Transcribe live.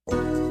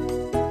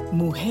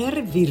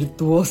Mujer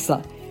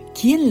virtuosa,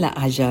 ¿quién la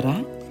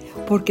hallará?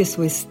 Porque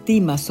su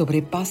estima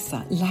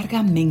sobrepasa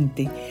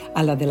largamente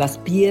a la de las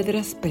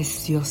piedras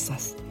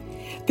preciosas.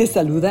 Te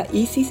saluda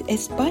Isis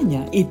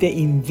España y te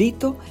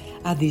invito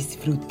a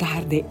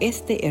disfrutar de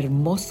este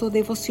hermoso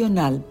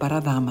devocional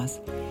para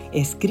damas,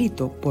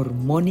 escrito por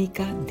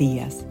Mónica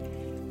Díaz.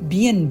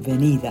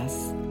 Bienvenidas.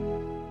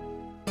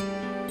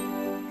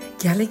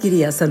 Qué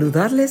alegría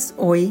saludarles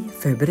hoy,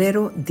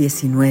 febrero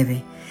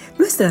 19.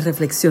 Nuestra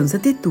reflexión se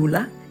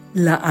titula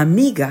La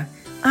amiga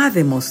ha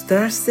de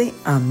mostrarse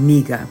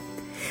amiga.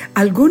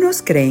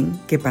 Algunos creen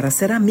que para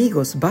ser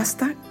amigos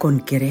basta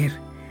con querer,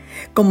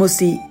 como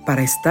si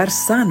para estar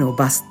sano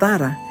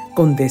bastara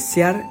con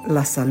desear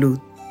la salud.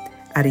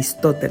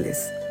 Aristóteles.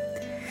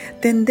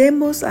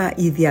 Tendemos a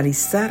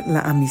idealizar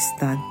la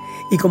amistad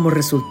y como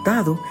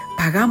resultado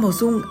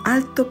pagamos un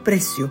alto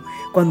precio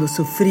cuando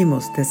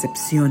sufrimos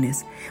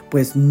decepciones,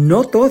 pues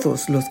no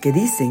todos los que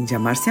dicen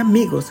llamarse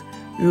amigos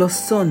lo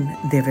son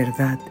de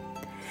verdad.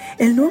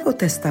 El Nuevo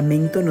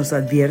Testamento nos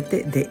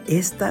advierte de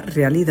esta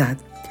realidad.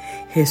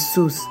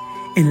 Jesús,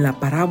 en la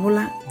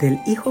parábola del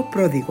Hijo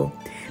Pródigo,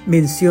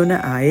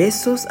 menciona a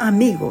esos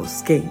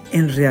amigos que,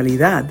 en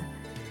realidad,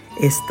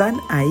 están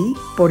ahí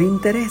por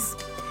interés.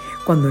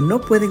 Cuando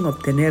no pueden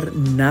obtener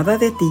nada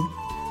de ti,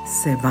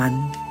 se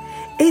van.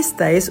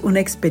 Esta es una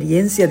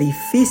experiencia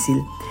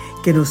difícil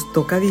que nos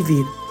toca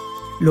vivir.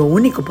 Lo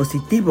único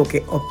positivo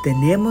que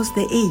obtenemos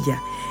de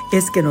ella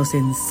es que nos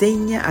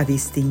enseña a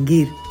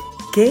distinguir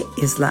qué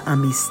es la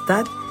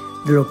amistad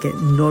de lo que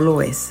no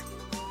lo es.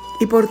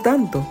 Y por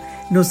tanto,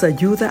 nos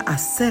ayuda a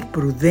ser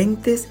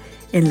prudentes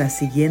en la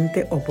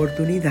siguiente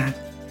oportunidad.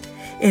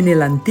 En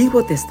el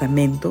Antiguo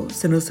Testamento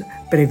se nos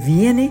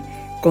previene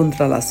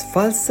contra las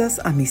falsas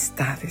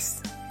amistades.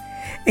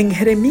 En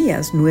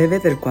Jeremías 9,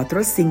 del 4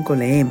 al 5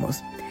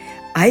 leemos: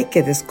 hay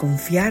que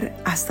desconfiar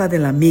hasta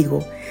del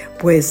amigo,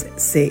 pues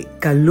se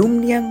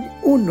calumnian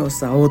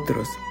unos a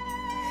otros.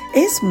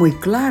 Es muy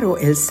claro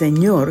el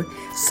Señor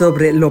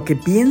sobre lo que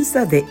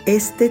piensa de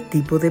este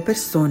tipo de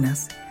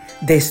personas.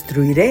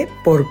 Destruiré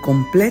por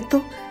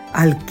completo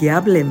al que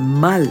hable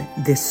mal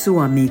de su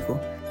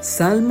amigo.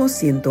 Salmo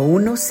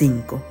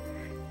 101:5.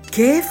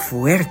 ¡Qué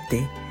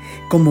fuerte!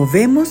 Como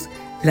vemos,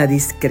 la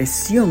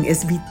discreción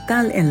es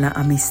vital en la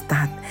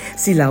amistad.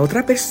 Si la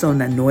otra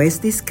persona no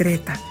es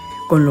discreta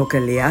con lo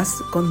que le has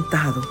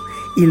contado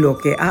y lo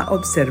que ha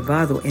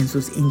observado en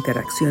sus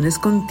interacciones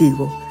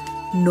contigo,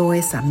 no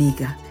es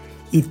amiga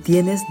y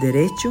tienes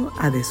derecho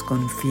a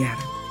desconfiar.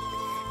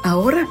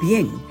 Ahora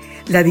bien,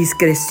 la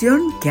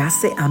discreción que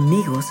hace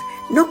amigos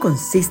no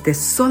consiste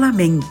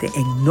solamente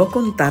en no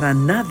contar a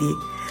nadie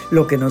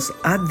lo que nos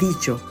ha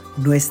dicho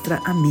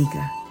nuestra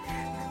amiga.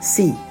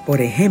 Si,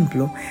 por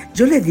ejemplo,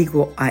 yo le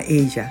digo a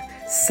ella: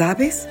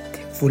 ¿sabes?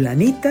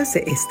 Fulanita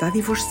se está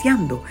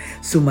divorciando,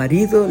 su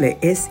marido le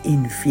es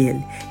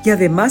infiel y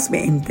además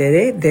me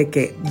enteré de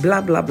que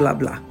bla bla bla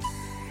bla.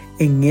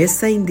 En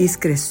esa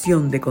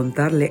indiscreción de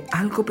contarle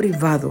algo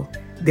privado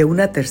de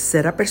una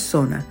tercera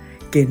persona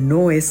que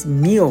no es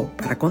mío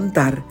para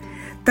contar,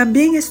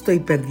 también estoy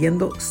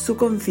perdiendo su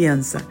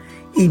confianza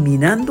y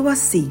minando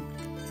así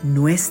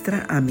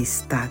nuestra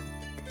amistad.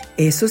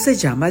 Eso se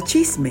llama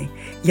chisme,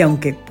 y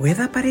aunque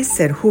pueda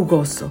parecer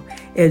jugoso,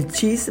 el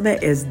chisme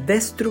es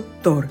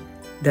destructor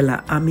de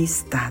la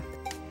amistad.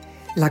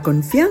 La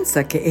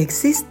confianza que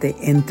existe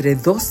entre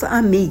dos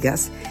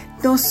amigas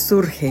no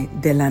surge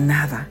de la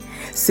nada.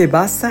 Se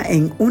basa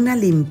en una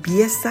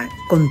limpieza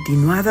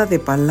continuada de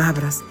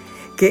palabras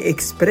que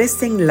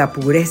expresen la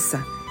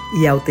pureza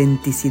y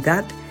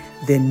autenticidad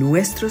de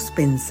nuestros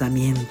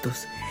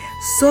pensamientos.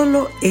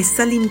 Solo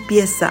esa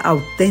limpieza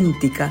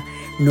auténtica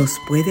nos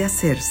puede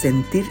hacer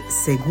sentir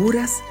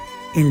seguras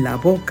en la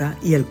boca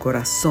y el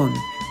corazón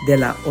de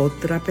la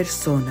otra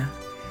persona.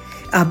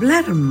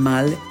 Hablar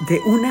mal de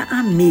una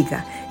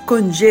amiga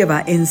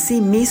conlleva en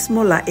sí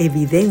mismo la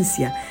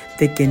evidencia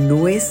de que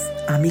no es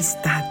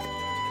amistad.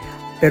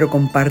 Pero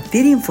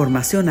compartir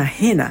información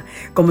ajena,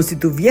 como si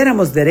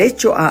tuviéramos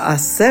derecho a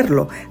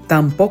hacerlo,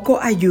 tampoco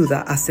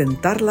ayuda a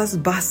sentar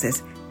las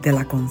bases de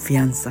la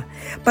confianza.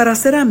 Para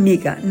ser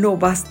amiga no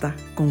basta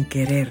con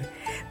querer.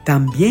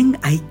 También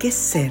hay que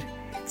ser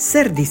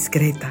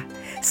discreta,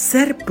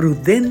 ser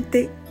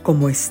prudente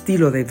como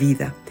estilo de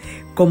vida,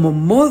 como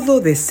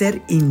modo de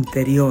ser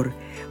interior,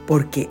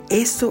 porque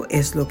eso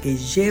es lo que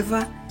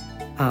lleva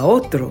a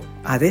otro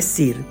a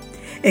decir: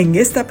 en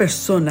esta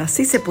persona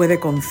sí se puede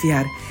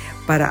confiar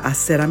para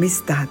hacer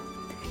amistad.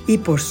 Y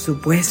por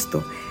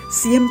supuesto,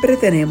 siempre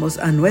tenemos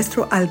a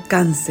nuestro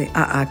alcance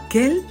a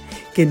aquel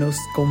que nos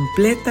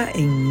completa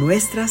en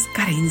nuestras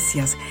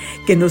carencias,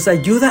 que nos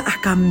ayuda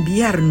a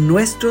cambiar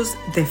nuestros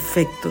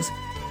defectos.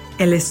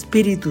 El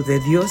Espíritu de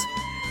Dios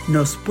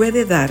nos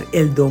puede dar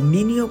el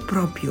dominio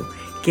propio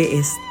que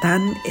es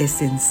tan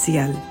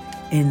esencial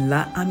en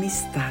la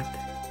amistad.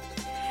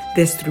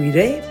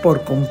 Destruiré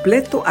por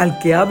completo al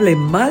que hable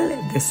mal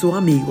de su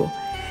amigo.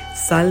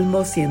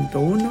 Salmo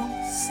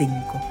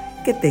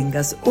 101:5. Que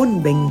tengas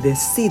un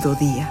bendecido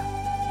día.